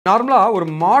நார்மலா ஒரு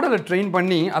மாடலை ட்ரெயின்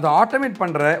பண்ணி அதை ஆட்டோமேட்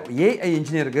பண்ற AI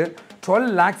இன்ஜினியருக்கு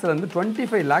 12 lakhs ல இருந்து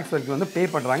 25 lakhs வரைக்கும் வந்து பே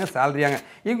பண்றாங்க சாலரியாங்க.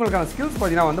 இவங்களுக்கான ஸ்கில்ஸ்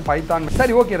பார்த்தீங்கன்னா வந்து பைத்தான்.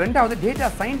 சரி ஓகே, ரெண்டாவது டேட்டா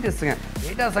சயின்டிஸ்ட்டுங்க.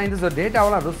 டேட்டா சயின்டிஸ்ட்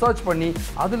டேட்டாவெல்லாம் ரிசர்ச் பண்ணி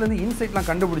அதுலேருந்து இன்சைட்லாம்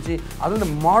கண்டுபிடிச்சி அதுலேருந்து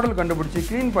மாடல் கண்டுபிடிச்சி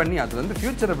க்ளீன் பண்ணி அதுலேருந்து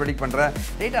ஃபியூச்சரை ப்ரெடிக்ட் பண்ணுற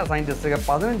டேட்டா சயின்டிஸ்ட்டுக்கு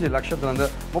 15 லட்சத்துலேருந்து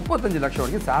 35 லட்சம்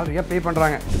வரைக்கும் சேலரியாக பே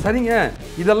பண்ணுறாங்க. சரிங்க,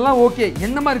 இதெல்லாம் ஓகே.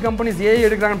 என்ன மாதிரி கம்பெனிஸ் AI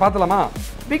எடுக்கிறாங்கன்னு பார்த்தலாமா?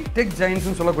 பிக் டெக்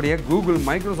ஜெயின்ட்ஸ்னு சொல்லக்கூடிய கூகுள்,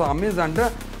 மைக்ரோசாஃப்ட், அமேசான்ட்டு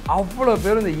அவ்வளோ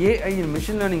பேர் இந்த AI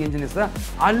மிஷின் லேர்னிங் இன்ஜினியர்ஸை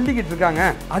அள்ளிக்கிட்டு இருக்காங்க.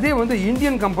 அதே வந்து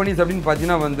இந்தியன் கம்பெனிஸ் அப்படின்னு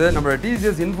பார்த்தீங்கன்னா வந்து நம்மளோட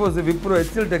TCS, இன்ஃபோசிஸ், விப்ரோ,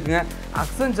 HCL டெக்குங்க,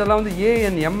 அக்சென்ச்சர்லாம் வந்து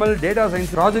ANML, டேட்டா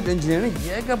சயின்ஸ், ப்ராஜெக்ட் இன்ஜினியர்னு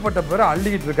ஏகப்பட்ட பேரை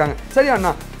அள்ளிக்கிட்டு இருக்காங்க. சரி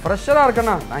அண்ணா, ஃப்ரெஷராக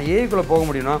இருக்கண்ணா, நான் ஏஐக்குள்ளே போக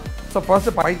முடியும்னா ஸோ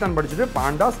ஃபர்ஸ்ட்டு பைத்தான் படிச்சுட்டு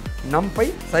பாண்டாஸ், நம்பை,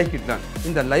 சைக்கிட்லான்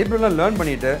இந்த லைப்ரரிலாம் லேர்ன்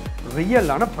பண்ணிவிட்டு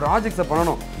ரியலான ப்ராஜெக்ட்ஸை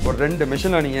பண்ணணும். ஒரு 2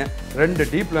 மிஷின் லேர்னிங்கு, 2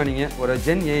 டீப் லேர்னிங்கு, ஒரு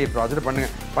ஜென் AI ப்ராஜெக்ட்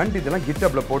பண்ணுங்கள். பண்ணிட்டு இதெல்லாம்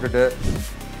GitHubல போட்டுட்டு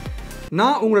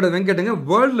நான் உங்களோட வெங்கட்டுங்க.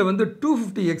 வேர்ல்டில் வந்து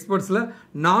 250 எக்ஸ்பர்ட்ஸில்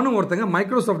நானும் ஒருத்தங்க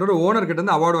மைக்ரோசாஃப்டோட ஓனர் கிட்ட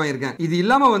இருந்து அவார்டு வாங்கியிருக்கேன். இது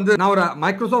இல்லாமல் வந்து நான் ஒரு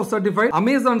Microsoft certified,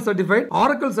 Amazon certified,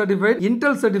 Oracle certified,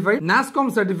 Intel certified,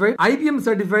 NASSCOM certified, IBM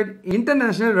certified,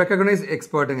 international recognise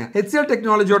எக்ஸ்பர்ட்டுங்க. HCL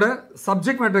டெக்னாலஜியோட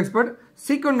subject matter expert,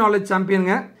 சீக்வென்ட் knowledge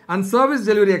சாம்பியனுங்க and service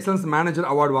delivery excellence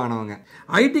manager award வாங்கினவங்க.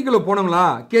 ஐடிக்குள்ள போனவங்களா,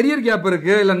 கெரியர் கேப்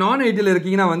இருக்கு, இல்லை நான் ஐடியில்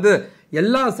இருக்கீங்கன்னா வந்து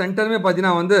எல்லா சென்டருமே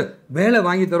பார்த்தீங்கன்னா வந்து வேலை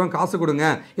வாங்கி தருவோம், காசு கொடுங்க,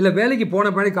 இல்லை வேலைக்கு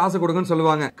போன பின்னாடி காசு கொடுங்கன்னு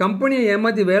சொல்லுவாங்க. கம்பெனியை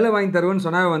ஏமாற்றி வேலை வாங்கி தருவேன்னு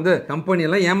சொன்னா வந்து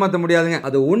கம்பெனியெல்லாம் ஏமாற்ற முடியாதுங்க.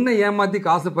 அது ஒன்றை ஏமாற்றி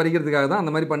காசு பறிக்கிறதுக்காக தான்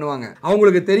அந்த மாதிரி பண்ணுவாங்க.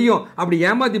 அவங்களுக்கு தெரியும் அப்படி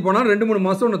ஏமாற்றி போனால் 2-3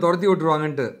 மாதம் ஒன்று துரத்தி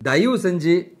விட்டுருவாங்கன்ட்டு. தயவு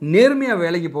செஞ்சு நேர்மையாக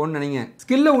வேலைக்கு போகணும்னு நினைங்க.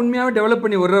 ஸ்கில்லை உண்மையாகவே டெவலப்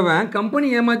பண்ணி விடுறவன்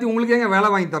கம்பெனி ஏமாற்றி உங்களுக்கு ஏங்க வேலை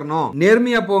வாங்கி தரணும்?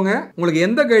 நேர்மையாக போங்க. உங்களுக்கு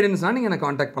எந்த கைடன்ஸ்னா நீங்கள் என்னை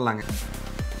கான்டாக்ட் பண்ணலாங்க.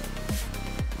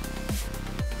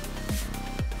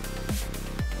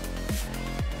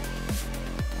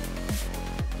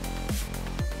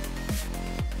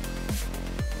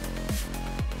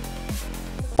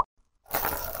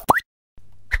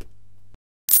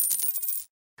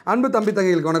 அன்பு தம்பி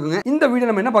தங்கைகளுக்கு வணக்கங்க. இந்த வீடியோ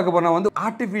நம்ம என்ன பார்க்க போறோம்னா வந்து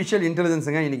ஆர்டிஃபிஷியல்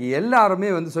இன்டெலிஜென்ஸுங்க. இன்னைக்கு எல்லாருமே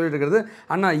வந்து சொல்லிட்டு இருக்கிறது,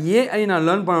 அண்ணா AI நான்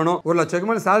லேர்ன் பண்ணணும், 1 லட்சம்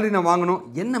மேலே சேலரி நான் வாங்கணும்,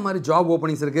 என்ன மாதிரி ஜாப்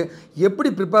ஓப்பனிங்ஸ் இருக்கு, எப்படி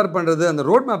ப்ரிப்பேர் பண்றது, அந்த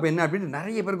ரோட் மேப் என்ன அப்படின்னு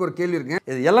நிறைய பேருக்கு ஒரு கேள்வி இருக்குங்க.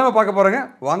 இது எல்லாமே பார்க்க போறேங்க.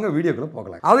 வாங்க வீடியோக்குள்ள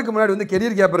போகலாம். அதுக்கு முன்னாடி வந்து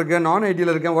கெரியர் கேப் இருக்கு, நான்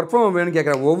ஐடியில் இருக்கேன், ஒர்க் ஃப்ரம் ஹோம் வேணும்னு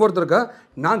கேட்குற ஒவ்வொருத்தருக்கும்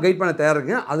நான் கைட் பண்ண தயார்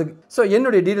இருக்கேன். அதுக்கு ஸோ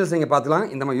என்னுடைய டீடைல்ஸ் நீங்கள் பார்த்துலாம்.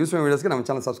 இந்த மாதிரி யூஸ்ஃபுல் வீடியோஸ்க்கு நம்ம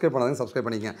சேனல் சப்ஸ்கிரைப் பண்ணாதீங்க, சப்ஸ்கிரைப்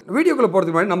பண்ணிக்கங்க. வீடியோக்குள்ள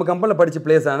போகிறதுக்கு முன்னாடி நம்ம கம்பெனியில் படிச்சு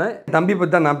பிளேஸ் ஆன தம்பி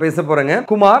பற்றி தான் நான் பேச போறேங்க.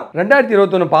 Kumar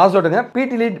 2021 pass அவுட்டுங்க,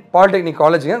 PT lead polytechnic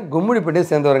காலேஜுங்க, கும்முடிப்பேட்டையை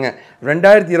சேர்ந்தவருங்க.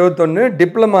 2021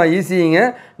 diploma ECங்க,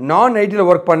 நான் ஐடியில்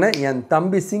ஒர்க் பண்ண என்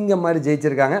தம்பி சிங்கம் மாதிரி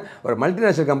ஜெயிச்சிருக்காங்க. ஒரு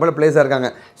மல்டிநேஷனல் கம்பெனியில் பிளேஸாக இருக்காங்க.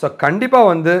 ஸோ கண்டிப்பாக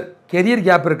வந்து கெரியர்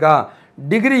கேப் இருக்கா,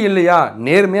 டிகிரி இல்லையா,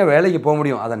 நேர்மையாக வேலைக்கு போக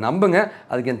முடியும், அதை நம்புங்க.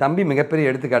 அதுக்கு என் தம்பி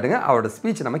மிகப்பெரிய எடுத்துக்காட்டுங்க. அவரோட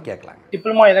ஸ்பீச் நம்ம கேட்கலாம்.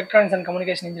 Diploma electronics and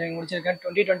communication engineering முடிச்சிருக்கேன்.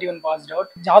 2021 பாஸ்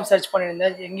அவுட். ஜாப் சர்ச்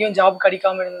பண்ணியிருந்தேன், எங்கேயும் ஜாப்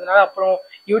கிடைக்காம இருந்ததுனால அப்புறம்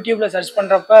யூடியூப்ல சர்ச்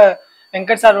பண்ணுறப்ப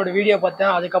வெங்கட் சாரோட வீடியோ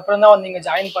பார்த்தேன். அதுக்கப்புறம் தான் வந்து இங்கே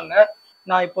ஜாயின் பண்ணேன்.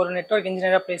 நான் இப்போ ஒரு நெட்வொர்க்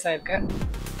இன்ஜினியராக பிளேஸ் ஆயிருக்கேன்.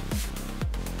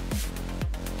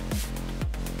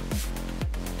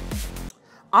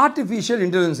 ஆர்டிஃபிஷியல்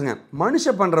இன்டெலிஜென்ஸுங்க,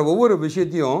 மனுஷன் பண்ணுற ஒவ்வொரு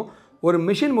விஷயத்தையும் ஒரு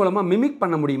மிஷின் மூலமாக மிமிக்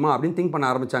பண்ண முடியுமா அப்படின்னு திங்க் பண்ண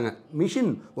ஆரம்பித்தாங்க.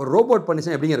 மிஷின் ஒரு ரோபோட்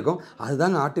பண்ணிச்சா எப்படிங்க இருக்கும்,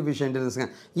 அதுதாங்க ஆர்டிஃபிஷியல் இன்டெலிஜென்ஸுங்க.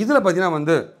 இதில் பார்த்தீங்கன்னா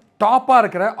வந்து டாப்பாக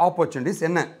இருக்கிற ஆப்பர்ச்சுனிட்டிஸ்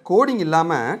என்ன, கோடிங்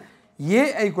இல்லாமல்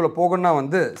ஏஐக்குள்ளே போகணுன்னா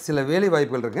வந்து சில வேலை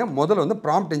வாய்ப்புகள் இருக்குங்க. முதல்ல வந்து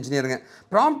ப்ராம்ப்ட் இன்ஜினியருங்க.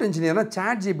 ப்ராம்ப்ட் இன்ஜினியர்னா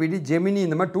ChatGPT, ஜெமினி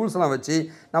இந்த மாதிரி டூல்ஸ்லாம் வச்சு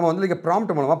நம்ம வந்து இங்கே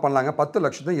ப்ராம்ப்ட் மூலமாக பண்ணலாங்க. 10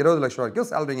 லட்சத்து 20 லட்சம் வரைக்கும்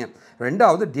சேலரிங்க.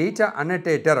 ரெண்டாவது டேட்டா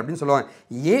அனடேட்டர் அப்படின்னு சொல்லுவாங்க.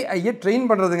 ஏஐயை ட்ரெயின்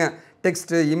பண்ணுறதுங்க.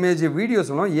 டெக்ஸ்ட்டு, இமேஜ்,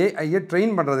 வீடியோஸ் எல்லாம் ஏஐயை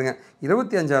ட்ரெயின் பண்ணுறதுங்க.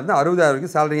 25,000 60,000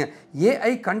 வரைக்கும் சேலரிங்க.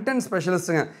 AI content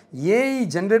ஸ்பெஷலிஸ்ட்டுங்க. ஏஐ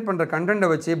ஜென்ரேட் பண்ணுற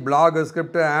கண்டென்ட்டை வச்சு blog,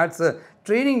 script, ads,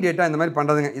 training data இந்த மாதிரி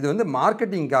பண்ணுறதுங்க. இது வந்து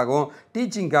மார்க்கெட்டிங்காகவும்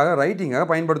டீச்சிங்காக, ரைட்டிங்காக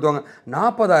பயன்படுத்துவாங்க.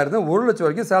 40,000 1 லட்சம்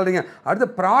வரைக்கும் சேலரிங்க. அடுத்து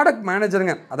ப்ராடக்ட்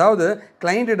மேனேஜருங்க. அதாவது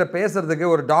கிளைண்ட்டிட்ட பேசுகிறதுக்கு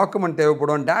ஒரு டாக்குமெண்ட்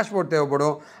தேவைப்படும், டேஷ்போர்ட்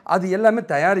தேவைப்படும், அது எல்லாமே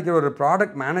தயாரிக்கிற ஒரு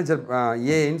ப்ராடக்ட் மேனேஜர்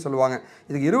ஏஐன்னு சொல்லுவாங்க.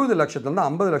 இதுக்கு 20 லட்சத்துலேருந்து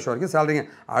 50 லட்சம் வரைக்கும் சேலரிங்க.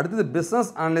 அடுத்தது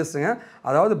பிஸ்னஸ் அனலிஸ்ட்டுங்க.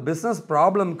 அதாவது பிஸ்னஸ்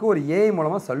ப்ராப்ளம்க்கு ஒரு ஏஐ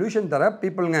மூலமாக சொல்யூஷன் தர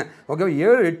பீப்புளுங்க. ஓகே,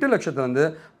 7-8 லட்சத்துலேருந்து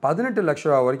 18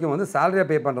 லட்சம் ரூபா வரைக்கும் வந்து சேலரியாக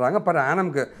பே பண்ணுறாங்க பர்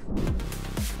ஆனம்க்கு.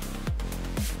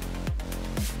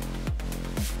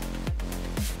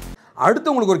 அடுத்து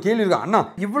உங்களுக்கு ஒரு கேள்வி இருக்கு, அண்ணா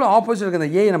இவ்வளோ ஆப்பர்ச்சுனிட்டி இருக்குது,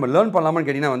 இந்த ஏஐ நம்ம லேர்ன் பண்ணலாமான்னு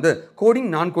கேட்டிங்கன்னா வந்து கோடிங்,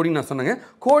 நான் கோடிங் நான் சொன்னேங்க.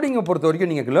 கோடிங்கை பொறுத்த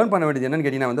வரைக்கும் நீங்கள் லேர்ன் பண்ண வேண்டியது என்னன்னு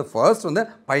கேட்டிங்கன்னா வந்து ஃபர்ஸ்ட் வந்து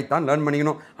பைத்தான் லேர்ன்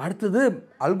பண்ணிக்கணும். அடுத்தது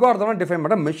அல்காரிதம் டிஃபைன்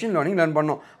பண்ண மெஷின் லேர்னிங் லேர்ன்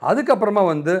பண்ணணும். அதுக்கப்புறமா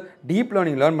வந்து டீப்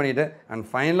லேர்னிங் லேர்ன் பண்ணிவிட்டு அண்ட்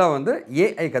ஃபைனலாக வந்து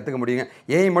ஏஐ கற்றுக்க முடியுங்க.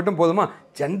 ஏஐ மட்டும் போதுமா,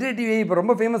 ஜென்ரேட்டிவ் ஏஐ இப்போ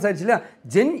ரொம்ப ஃபேமஸ் ஆயிடுச்சு இல்லையா,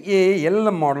 gen AI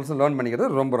LLM models learn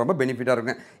பண்ணிக்கிறது ரொம்ப ரொம்ப பெனிஃபிட்டாக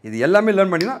இருக்குங்க. இது எல்லாமே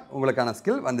லேர்ன் பண்ணினா உங்களுக்கான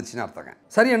ஸ்கில் வந்துச்சுன்னு அர்த்தங்க.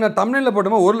 சரி, என்ன தமிழில்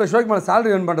போட்டோமா 1 லட்ச ரூபாய்க்கு மேலே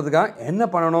சேலரி ஏர்ன் பண்ணுறதுக்காக என்ன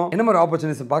பண்ணணும், என்ன மாதிரி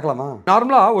ஆப்பர்ச்சுனிட்டிஸ் பார்க்கலாமா?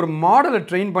 நார்மலாக ஒரு மாடலை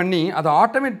ட்ரெயின் பண்ணி அதை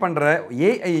ஆட்டோமேட் பண்ணுற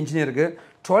ஏஐ இன்ஜினியருக்கு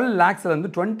 12 lakhsலேருந்து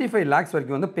 25 lakhs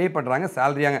வரைக்கும் வந்து பே பண்ணுறாங்க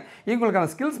சேலரியாங்க.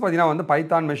 இவங்களுக்கான ஸ்கில்ஸ் பார்த்தீங்கன்னா வந்து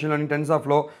Python, machine learning,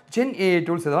 டென்சார்ஃப்ளோ, gen AI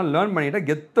tools இதெல்லாம் லேர்ன் பண்ணிட்டு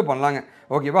கெத்து பண்ணலாங்க.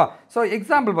 ஓகேவா? ஸோ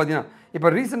எக்ஸாம்பிள் பார்த்தீங்கன்னா இப்போ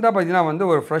ரீசெண்டாக பார்த்தீங்கன்னா வந்து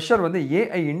ஒரு ஃப்ரெஷர் வந்து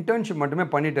ஏஐ இன்டர்ன்ஷிப் மட்டுமே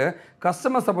பண்ணிவிட்டு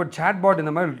கஸ்டமர் சப்போர்ட் சாட்பாட்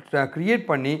இந்த மாதிரி க்ரியேட்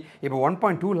பண்ணி இப்போ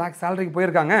 1.2 lakh சேலரிக்கு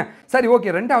போயிருக்காங்க. சரி, ஓகே.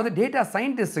 ரெண்டாவது டேட்டா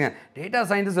சயின்டிஸ்ட்டுங்க. டேட்டா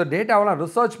சயின்டிஸ்ட் டேட்டாவெல்லாம்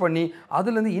ரிசர்ச் பண்ணி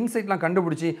அதுலேருந்து இன்சைட்லாம்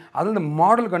கண்டுபிடிச்சி அதுலேருந்து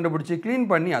மாடல் கண்டுபிடிச்சி க்ளீன்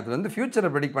பண்ணி அதுலேருந்து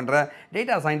ஃபியூச்சரை ப்ரெடிக்ட் பண்ணுற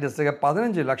டேட்டா சயின்டிஸ்ட்டுக்கு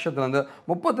 15 லட்சத்துலேருந்து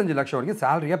 35 லட்சம் வரைக்கும்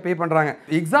சேலரியாக பே பண்ணுறாங்க.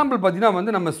 எக்ஸாம்பிள் பார்த்தீங்கன்னா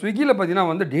வந்து நம்ம ஸ்விக்கியில் பார்த்தீங்கன்னா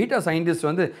வந்து டேட்டா சயின்டிஸ்ட்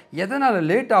வந்து எதனால்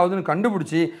லேட் ஆகுதுன்னு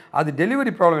கண்டுபிடிச்சி அது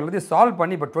டெலிவரி ப்ராப்ளம் எல்லாத்தையும் சால்வ்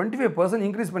பண்ணி இப்போ 25%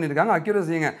 இன்க்ரீஸ் பண்ணியிருக்காங்க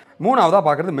அக்யூரசிங்க. மூணாவதாக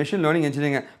பார்க்குறது machine learning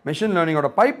engineering. Machine லேர்னிங்கோட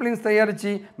pipelines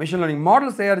தயாரிச்சு மெஷின் லேர்னிங்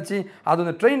மாடல்ஸ் தயாரிச்சு அதை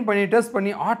வந்து ட்ரெயின் பண்ணி டெஸ்ட்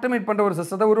பண்ணி ஆட்டோமேட் பண்ணுற ஒரு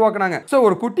சிஸ்டத்தை உருவாக்குனாங்க. ஸோ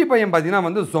ஒரு குட்டி பையன் பார்த்தீங்கன்னா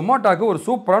வந்து ஜொமேட்டோக்கு ஒரு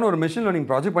சூப்பரான ஒரு மெஷின் லேர்னிங்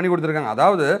ப்ராஜெக்ட் பண்ணி கொடுத்துருக்காங்க.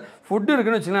 அதாவது ஃபுட்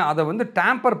இருக்குன்னு வச்சுக்கலாம், அதை வந்து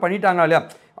டேம்பர் பண்ணிட்டாங்க இல்லையா,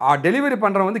 டெலிவரி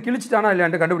பண்ணுறவன் வந்து கிழிச்சிட்டானா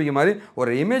இல்லையான்ட்டு கண்டுபிடிக்க மாதிரி ஒரு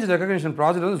இமேஜ் ரெகக்னிஷன்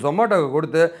ப்ராஜெக்ட் வந்து ஜொமேட்டோக்கு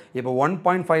கொடுத்து இப்போ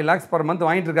 1.5 lakhs per month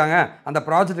வாங்கிட்டு இருக்காங்க அந்த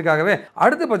ப்ராஜெக்ட்டுக்காகவே.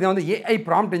 அடுத்து பார்த்தீங்கன்னா வந்து ஏஐ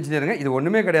ப்ராம்ப்ட் இன்ஜினியருங்க. இது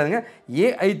ஒன்றுமே கிடையாதுங்க,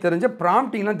 ஏஐ தெரிஞ்ச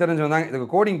ப்ராம்ப்டிங்லாம் தெரிஞ்சு வந்தாங்க. இதுக்கு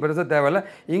கோடிங் பெருசாக தேவையில்லை,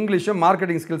 இங்கிலீஷும்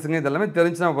மார்க்கெட்டிங் ஸ்கில்ஸுங்க இதெல்லாமே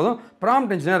தெரிஞ்சுனா போதும்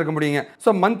ப்ராம்ப்ட் இன்ஜினியர் இருக்க முடியுங்க.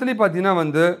 ஸோ மந்த்லி பார்த்தீங்கன்னா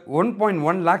வந்து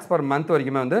 1.1 lakhs per month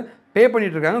வரைக்குமே வந்து பே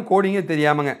பண்ணிட்டு இருக்காங்க. கோடிங்கே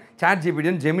தெரியாமங்க சாட் ஜிபிடி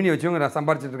ஜெமினி வச்சுங்க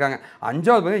சம்பாரிச்சிட்டு இருக்காங்க.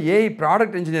 அஞ்சாவது வந்து ஏஐ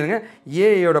ப்ராடக்ட் இன்ஜினியருங்க.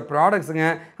 ஏஐயோட ப்ராடக்ட்ஸுங்க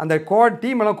அந்த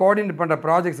டீம் எல்லாம் கோஆர்டினேட் பண்ணுற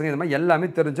ப்ராஜெக்ட்ஸுங்க இந்த மாதிரி எல்லாமே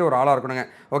தெரிஞ்ச ஒரு ஆளாக இருக்கணுங்க.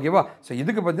 ஓகேவா? ஸோ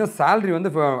இதுக்கு பார்த்தீங்கன்னா சேலரி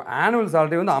வந்து ஆனுவல்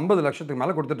சேலரி வந்து 50 லட்சத்துக்கு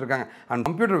மேலே கொடுத்துட்ருக்காங்க. And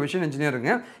computer vision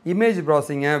இன்ஜினியருங்க, image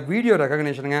ப்ராசஸிங்க, video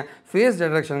ரெகக்னேஷனுங்க, face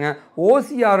டிடெக்ஷனுங்க,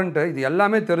 ஓசிஆர்ன்ட்டு இது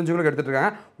எல்லாமே தெரிஞ்சவங்களுக்கு எடுத்துகிட்டு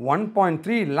இருக்காங்க.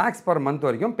 1.3 lakhs per month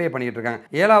வரைக்கும் பே பண்ணிட்டு இருக்காங்க.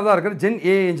 ஏழாவதாக இருக்கிற ஜென்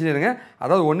ஏஐ இன்ஜினியருங்க.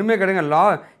 அதாவது ஒன்றுமே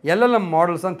கிடையாது, எல்எல்எம்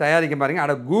மாடல்ஸ் தான் தயாரிக்க பாருங்க.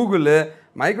 அட கூகுள்,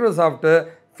 மைக்ரோசாஃப்ட்டு,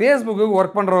 ஃபேஸ்புக்கு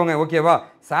ஒர்க் பண்ணுறவங்க. ஓகேவா?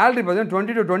 சேலரி பார்த்தீங்கன்னா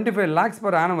 20 to 25 lakhs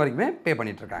per annum வரைக்குமே பே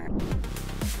பண்ணிட்டு இருக்காங்க.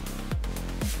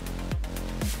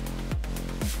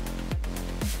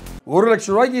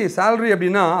 ₹1,00,000 சேலரி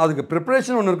அப்படின்னா அதுக்கு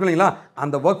ப்ரிப்பரேஷன் ஒன்று இருக்கும் இல்லைங்களா,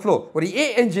 அந்த ஒர்க் ஃப்ளோ. ஒரு ஏ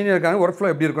இன்ஜினியருக்கான ஒர்க்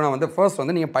ஃப்ளோ எப்படி இருக்குன்னா வந்து ஃபர்ஸ்ட்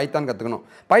வந்து நீங்கள் பைத்தான் கற்றுக்கணும்.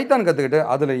 பைத்தான் கற்றுக்கிட்டு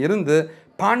அதில் இருந்து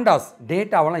பாண்டாஸ்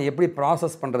டேட்டாவெல்லாம் எப்படி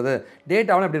ப்ராசஸ் பண்ணுறது,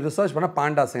 டேட்டாவெல்லாம் எப்படி ரிசர்ச் பண்ண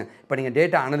பாண்டாஸுங்க. இப்போ நீங்கள்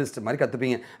டேட்டா அனலிஸ்ட் மாதிரி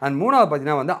கற்றுப்பீங்க. அண்ட் மூணாவது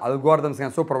பார்த்தீங்கன்னா வந்து அல்காரிதம்ஸுங்க,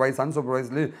 supervise,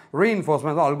 அன்சூப்பர்வைஸ்லி,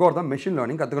 reinforcement, algorithm, machine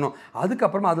learning கற்றுக்கணும்.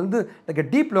 அதுக்கப்புறமா அது வந்து like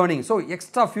deep learning. So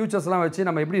extra ஃபியூச்சர்ஸ்லாம் வச்சு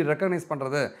நம்ம எப்படி ரெக்கக்னைஸ்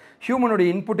பண்ணுறது, ஹியூமனுடைய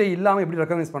இன்புட்டே இல்லாமல் எப்படி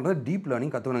ரெக்கக்னைஸ் பண்ணுறது, டீப்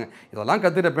லேர்னிங் கற்றுக்கணுங்க. இதெல்லாம்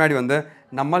கற்றுக்கிட்ட பின்னாடி வந்து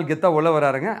நம்மால் கெத்தாக உள்ள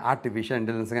வராருங்க ஆர்டிஃபிஷியல்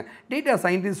இன்டெலிஜென்ஸுங்க. டேட்டா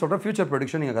சயின்டிஸ்ட் சொல்கிற ஃபியூச்சர்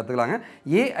ப்ரொடிக்ஷன் நீங்கள் கற்றுக்கலாங்க.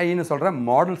 ஏஐன்னு சொல்கிற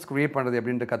மாடல்ஸ் க்ரியேட் பண்ணுறது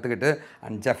அப்படின்ட்டு கற்றுக்கிட்டு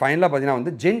அண்ட் ஃபைனலாக பார்த்தீங்கன்னா வந்து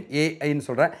ஜென் ஏஐன்னு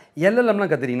சொல்கிற எல்எல்எம்லாம்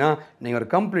கற்றுக்கிட்டீங்கன்னா நீங்கள் ஒரு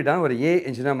கம்ப்ளீட்டான ஒரு ஏஐ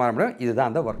இன்ஜினியர் மாற முடியும். இதுதான்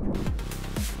அந்த ஒர்க்.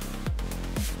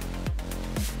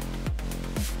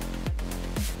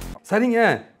 சரிங்க,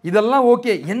 இதெல்லாம்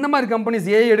ஓகே. என்ன மாதிரி கம்பெனிஸ்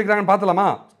ஏஐ எடுக்கிறாங்கன்னு பார்த்தலாமா?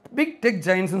 பிக் டெக்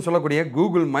ஜெயின்ஸ்னு சொல்லக்கூடிய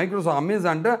கூகுள், மைக்ரோசாஃப்ட்,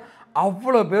 அமேசான்ட்டு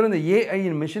அவ்வளோ பேர் இந்த ஏஐ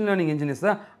மிஷின் லேர்னிங்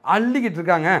இன்ஜினியர்ஸை அள்ளிக்கிட்டு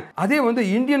இருக்காங்க. அதே வந்து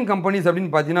இந்தியன் கம்பெனிஸ்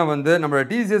அப்படின்னு பார்த்தீங்கன்னா வந்து நம்மளோட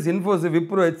டிசிஎஸ், இன்ஃபோசிஸ்,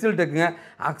 விப்ரோ, ஹெச்எல் டெக்குங்க,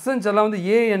 அக்சென்ச்சர்லாம் வந்து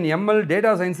AN, ML,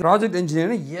 data science, project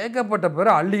இன்ஜினியர்னு ஏகப்பட்ட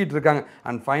பேரை அள்ளிக்கிட்டு இருக்காங்க.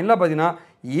 அண்ட் ஃபைனலாக பார்த்தீங்கன்னா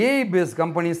ஏஐ பேஸ்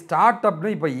கம்பெனி, ஸ்டார்ட்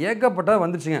அப்னு இப்போ ஏகப்பட்ட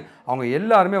வந்துச்சுங்க. அவங்க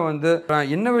எல்லாருமே வந்து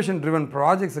innovation driven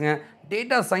ப்ராஜெக்ட்ஸுங்க,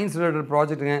 data science related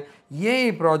ப்ராஜெக்ட்டுங்க,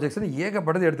 AI ப்ராஜெக்ட்ஸ்னு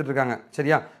ஏகப்பட்டது எடுத்துகிட்டு இருக்காங்க.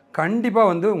 சரியா?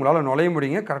 கண்டிப்பாக வந்து உங்களால் நுழைய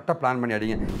முடியுங்க. கரெக்டாக பிளான் பண்ணி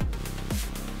அடிங்க.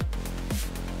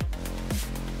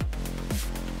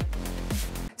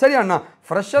 சரி அண்ணா,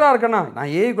 ஃப்ரெஷராக இருக்கண்ணா,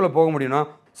 நான் ஏஐக்குள்ளே போக முடியும்னா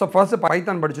ஸோ ஃபர்ஸ்ட்டு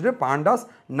பைத்தான் படிச்சுட்டு பாண்டாஸ்,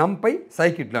 நம்பை,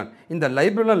 சைக்கிட் லேர்ன் இந்த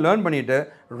லைப்ரரிலாம் லேர்ன் பண்ணிவிட்டு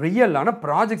ரியலான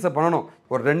ப்ராஜெக்ட்ஸை பண்ணணும்.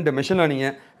 ஒரு 2 மெஷின் லேர்னிங்கு,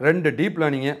 2 டீப்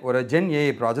லேர்னிங்கு, ஒரு ஜென்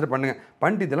ஏஐ ப்ராஜெக்ட் பண்ணுங்கள்.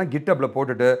 பண்ணிட்டு இதெல்லாம் கிட்டப்பில்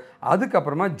போட்டுட்டு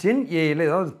அதுக்கப்புறமா ஜென் ஏஐயில்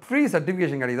ஏதாவது ஃப்ரீ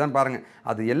சர்டிஃபிகேஷன் கிடைக்குதான்னு பாருங்கள்.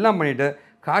 அது எல்லாம் பண்ணிவிட்டு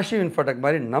காஷிவ் இன்ஃபோடெக்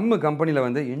மாதிரி நம்ம கம்பெனியில்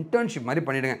வந்து இன்டர்ன்ஷிப் மாதிரி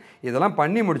பண்ணிவிடுங்க. இதெல்லாம்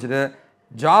பண்ணி முடிச்சுட்டு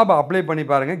ஜாப் அப்ளை பண்ணி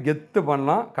பாருங்கள். கெத்து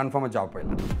பண்ணலாம், கன்ஃபார்மாக ஜாப்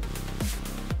போயிடலாம்.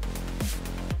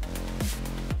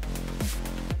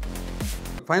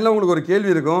 ஃபைனலாக உங்களுக்கு ஒரு கேள்வி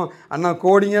இருக்கும், அண்ணா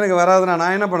கோடிங்கே எனக்கு வராதுண்ணா,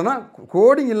 நான் என்ன பண்ணேன்னா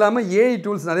கோடிங் இல்லாமல் ஏஐ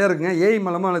டூல்ஸ் நிறையா இருக்குங்க. ஏஐ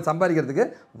மூலமாக சம்பாதிக்கிறதுக்கு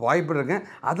வாய்ப்பு இருக்குங்க.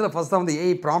 அதில் ஃபஸ்ட்டாக வந்து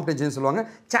ஏஐ ப்ராம்ப்ட் இன்ஜினியர் சொல்லுவாங்க.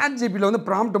 சாட் ஜிபிடியில் வந்து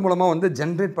ப்ராம்ப்ட் மூலமாக வந்து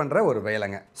ஜென்ரேட் பண்ணுற ஒரு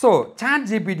வேலைங்க. ஸோ சாட்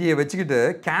ஜிபிடியை வச்சுக்கிட்டு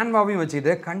கேன்வாவையும்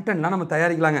வச்சுக்கிட்டு கண்டென்ட்லாம் நம்ம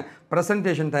தயாரிக்கலாங்க.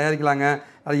 ப்ரெசன்டேஷன் தயாரிக்கலாங்க,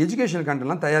 அது எஜுகேஷன்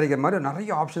கண்டென்ட்லாம் தயாரிக்கிற மாதிரி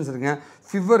நிறைய ஆப்ஷன்ஸ் இருக்குங்க.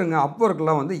 ஃபிவருங்க,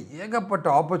 அப்வொர்க்லாம் வந்து ஏகப்பட்ட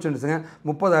ஆப்பர்ச்சுனிட்டிஸுங்க.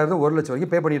 30,000 1 லட்சம்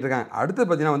வரைக்கும் பே பண்ணிட்டு இருக்காங்க. அடுத்து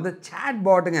பார்த்தீங்கன்னா வந்து சாட்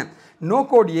பாட்டுங்க. நோ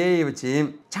கோட் ஏஐ வச்சு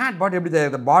சாட் பாட் எப்படி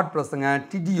தயாரிக்கிறது, பாட் ப்ளஸ்ங்க,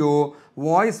 TDO,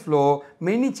 voice flow,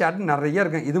 many chat நிறைய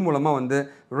இருக்குது. இது மூலமாக வந்து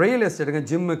ரியல் எஸ்டேட்டுங்க,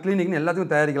 ஜிம்மு, கிளினிக்னு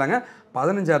எல்லாத்துக்கும் தயாரிக்கலாங்க.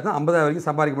 15,000 50,000 வரைக்கும்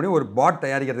சம்பாதிக்க முடியும் ஒரு பாட்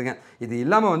தயாரிக்கிறதுங்க. இது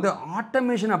இல்லாமல் வந்து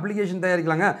automation application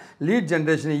தயாரிக்கலாங்க. Lead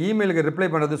generation, இமெயிலுக்கு reply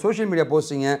பண்ணுறது, social media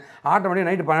posting, automatic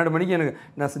night 12 மணிக்கு எனக்கு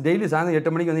நான் டெய்லி சாயந்தரம்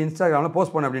 8 மணிக்கு வந்து இன்ஸ்டாகிராமில்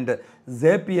போஸ்ட் பண்ணேன் அப்படின்ட்டு.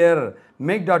 ஜேப்பியர்,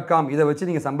 make.com இதை வச்சு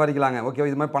நீங்கள் சம்பாதிக்கலாங்க. ஓகேவா,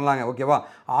 இது மாதிரி பண்ணலாங்க. ஓகேவா,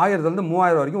 1000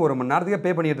 3000 வரைக்கும் ஒரு மணி நேரத்துக்கே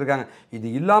பே பண்ணிகிட்டு இருக்காங்க. இது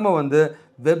இல்லாமல் வந்து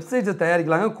வெப்சைட்ஸை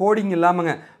தயாரிக்கலாங்க. கோடிங்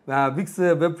இல்லாமங்க. விக்ஸு,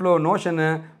 வெப்ஃப்ளோ, நோஷனு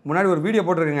முன்னாடி ஒரு வீடியோ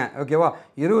போட்டிருக்குங்க. ஓகேவா,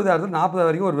 20,000 40,000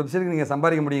 வரைக்கும் ஒரு வெப்சைட்டுக்கு நீங்கள்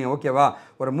சம்பாதிக்க முடியுங்க. ஓகேவா,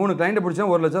 ஒரு 3 கிளைண்ட்டை பிடிச்சா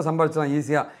 1 லட்சம் சம்பாதிச்சலாம்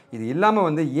ஈஸியாக. இது இல்லாமல்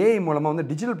வந்து ஏஐ மூலமாக வந்து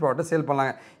டிஜிட்டல் ப்ராடக்ட்டை சேல்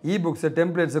பண்ணலாங்க. இ-புக்ஸு,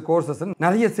 டெம்ப்ளேட்ஸு, கோர்சஸ்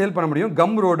நிறைய சேல் பண்ண முடியும்.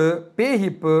 கம் ரோடு, பே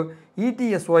ஹிப்பு,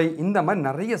 ETSY இந்த மாதிரி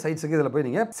நிறைய சைட்ஸுக்கு இதில் போய்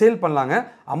நீங்கள் சேல் பண்ணலாங்க.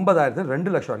 50,000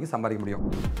 2 லட்சம் வரைக்கும் சம்பாதிக்க முடியும்.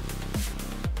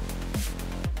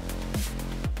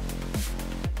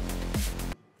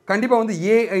 கண்டிப்பாக வந்து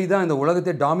ஏஐ தான் இந்த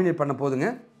உலகத்தை டாமினேட் பண்ண போதுங்க.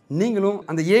 நீங்களும்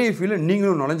அந்த ஏஐ ஃபீல்டில்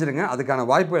நீங்களும் நுழைஞ்சிருங்க. அதுக்கான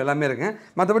வாய்ப்பு எல்லாமே இருக்குங்க.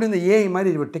 மற்றபடி இந்த ஏஐ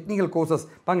மாதிரி ஒரு டெக்னிக்கல் கோர்சஸ்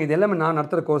பாங்க, இது எல்லாமே நான்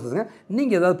நடத்துகிற கோர்சஸுங்க.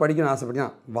 நீங்கள் ஏதாவது படிக்கணும்னு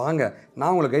ஆசைப்பட்டீங்கன்னா வாங்க,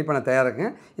 நான் உங்களுக்கு கைட் பண்ண தயாராக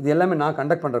இருக்கேன். இது எல்லாமே நான்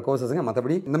கண்டக்ட் பண்ணுற கோர்சஸுங்க.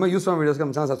 மற்றபடி இந்த மாதிரி யூஸ்ஃபுல்லான வீடியோஸ்க்கு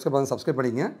நம்ம சேனல் சப்ஸ்கிரைப்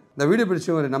பண்ணிங்க. இந்த வீடியோ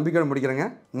பிடிச்சி ஒரு நம்பிக்கையோடு முடிக்கிறேங்க.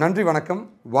 நன்றி, வணக்கம்,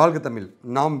 வாழ்க தமிழ்.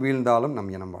 நாம் வீழ்ந்தாலும்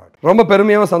நம் இனம் வாழ். ரொம்ப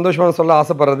பெருமையாக சந்தோஷமாக சொல்ல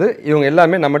ஆசைப்படுறது, இவங்க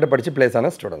எல்லாமே நம்மகிட்ட படித்து பிளேஸ்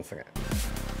ஆன ஸ்டூடெண்ட்ஸுங்க.